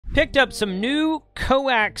Picked up some new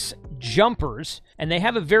Coax jumpers, and they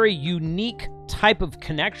have a very unique type of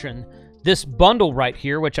connection. This bundle right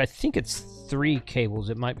here, which I think it's 3 cables,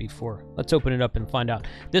 it might be 4. Let's open it up and find out.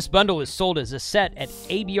 This bundle is sold as a set at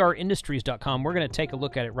ABRindustries.com. We're going to take a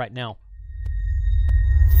look at it right now.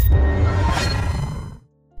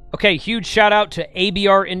 Okay, huge shout out to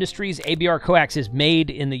ABR Industries. ABR Coax is made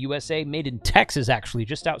in the USA, made in Texas, actually,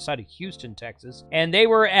 just outside of Houston, Texas. And they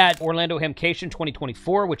were at Orlando Hamcation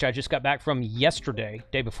 2024, which I just got back from yesterday,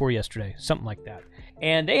 day before yesterday, something like that.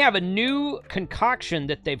 And they have a new concoction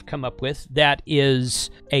that they've come up with that is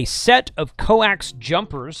a set of Coax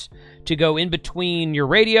jumpers to go in between your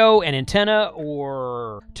radio and antenna,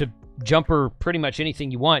 or to jumper pretty much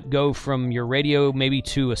anything you want. Go from your radio maybe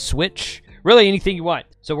to a switch. Really anything you want.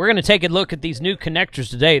 So we're going to take a look at these new connectors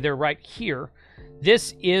today. They're right here.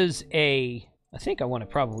 This is I think I want to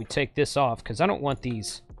probably take this off because I don't want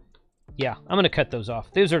these. Yeah, I'm going to cut those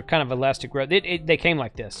off. These are kind of elastic rubber. They came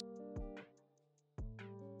like this.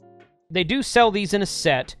 They do sell these in a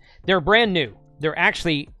set. They're brand new.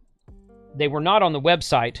 They were not on the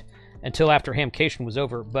website until after Hamcation was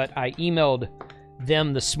over, but I emailed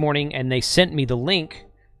them this morning and they sent me the link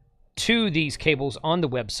to these cables on the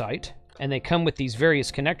website. And they come with these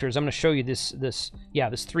various connectors. I'm going to show you this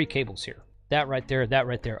 3 cables here. That right there, that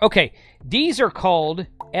right there. Okay, these are called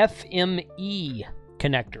FME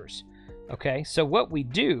connectors. Okay, so what we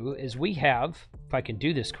do is we have, if I can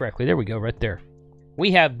do this correctly, there we go, right there.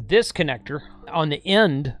 We have this connector on the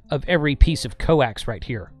end of every piece of coax right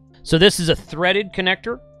here. So this is a threaded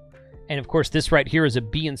connector. And of course, this right here is a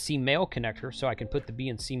BNC male connector. So I can put the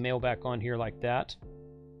BNC male back on here like that.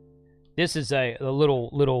 This is a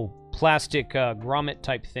little plastic grommet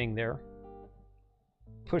type thing there.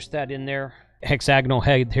 Push that in there. Hexagonal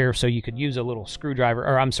head here, so you could use a little screwdriver,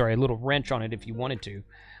 or I'm sorry, a little wrench on it if you wanted to.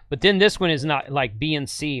 But then this one is not like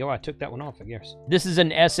BNC. Oh, I took that one off, I guess. This is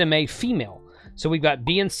an SMA Female. So we've got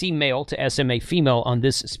BNC male to SMA Female on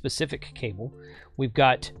this specific cable. We've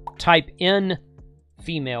got type N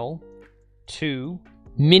female to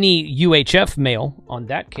mini UHF male on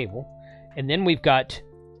that cable. And then we've got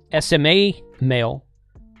SMA male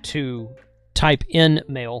to type N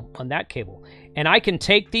male on that cable. And I can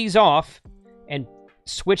take these off and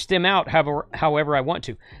switch them out however I want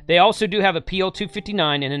to. They also do have a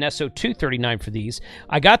PL259 and an SO239 for these.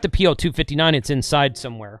 I got the PL259, it's inside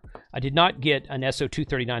somewhere. I did not get an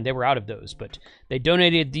SO239, they were out of those, but they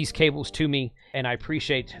donated these cables to me, and I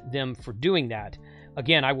appreciate them for doing that.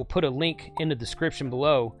 Again, I will put a link in the description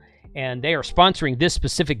below, and they are sponsoring this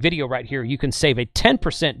specific video right here. You can save a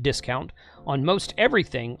 10% discount on most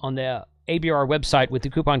everything on the ABR website with the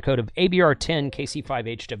coupon code of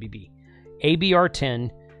ABR10KC5HWB.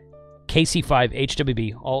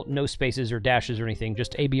 ABR10KC5HWB. All no spaces or dashes or anything,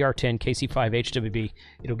 just ABR10KC5HWB.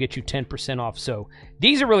 It'll get you 10% off. So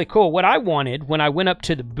these are really cool. What I wanted when I went up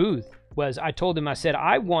to the booth was I told them, I said,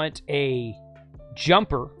 I want a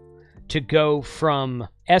jumper to go from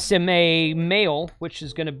SMA male, which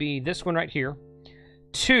is going to be this one right here,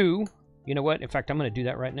 to, you know what, in fact, I'm going to do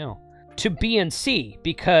that right now, to BNC,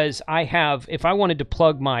 because I have, if I wanted to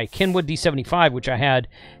plug my Kenwood D75, which I had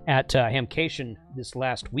at Hamcation this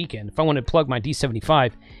last weekend, if I wanted to plug my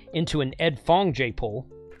D75 into an Ed Fong J-pole,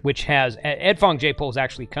 which has, Ed Fong J-poles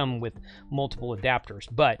actually come with multiple adapters,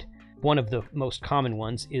 but one of the most common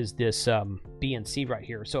ones is this BNC right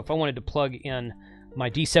here. So if I wanted to plug in my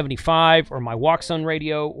D75 or my Walk-On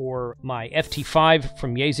radio or my FT5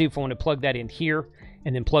 from Yaesu, if I want to plug that in here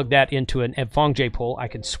and then plug that into an Ed Fong J-pole, I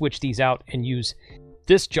can switch these out and use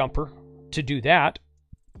this jumper to do that.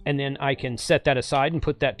 And then I can set that aside and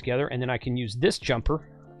put that together, and then I can use this jumper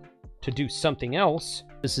to do something else.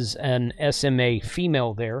 This is an SMA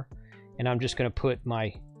Female there, and I'm just going to put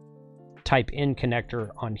my type N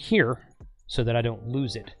connector on here so that I don't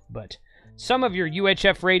lose it. But some of your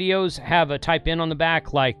UHF radios have a type N on the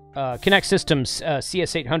back, like Connect Systems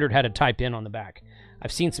CS800 had a type N on the back.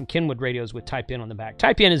 I've seen some Kenwood radios with type N on the back.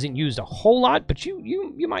 Type N isn't used a whole lot, but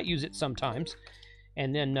you might use it sometimes.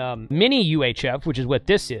 And then mini UHF, which is what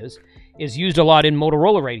this is used a lot in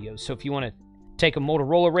Motorola radios. So if you want to take a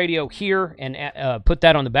Motorola radio here and put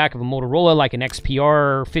that on the back of a Motorola, like an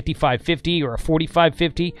XPR 5550 or a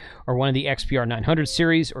 4550 or one of the XPR 900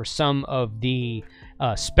 series, or some of the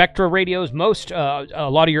Spectra radios. A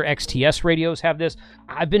lot of your XTS radios have this.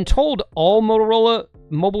 I've been told all Motorola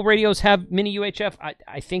mobile radios have mini UHF.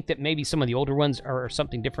 I think that maybe some of the older ones are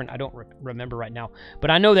something different. I don't remember right now. But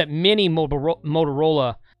I know that many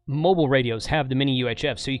Motorola mobile radios have the mini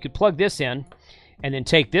UHF. So you could plug this in and then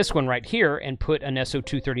take this one right here and put an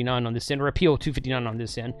SO239 on this end or a PL259 on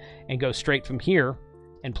this end and go straight from here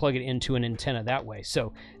and plug it into an antenna that way.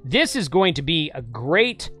 So this is going to be a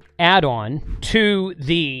great add-on to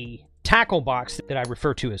the tackle box that I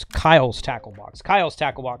refer to as Kyle's tackle box. Kyle's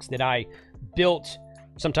tackle box that I built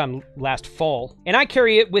sometime last fall, and I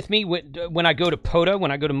carry it with me when I go to POTA,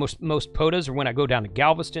 when I go to most POTAs, or when I go down to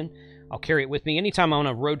Galveston. I'll carry it with me. Anytime I'm on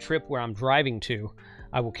a road trip where I'm driving to,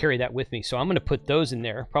 I will carry that with me. So I'm going to put those in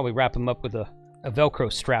there, probably wrap them up with a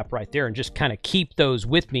Velcro strap right there, and just kind of keep those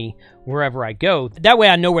with me wherever I go. That way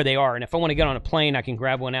I know where they are, and if I want to get on a plane, I can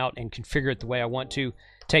grab one out and configure it the way I want to.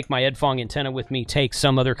 Take my Edfong antenna with me, take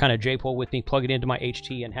some other kind of J-pole with me, plug it into my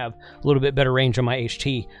HT, and have a little bit better range on my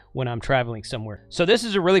HT when I'm traveling somewhere. So this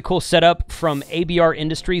is a really cool setup from ABR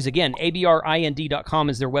Industries. Again, abrind.com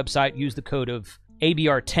is their website. Use the code of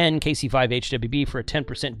ABR10 KC5HWB for a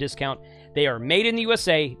 10% discount. They are made in the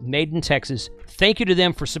USA, made in Texas. Thank you to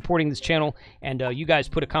them for supporting this channel, and you guys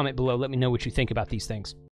put a comment below. Let me know what you think about these things.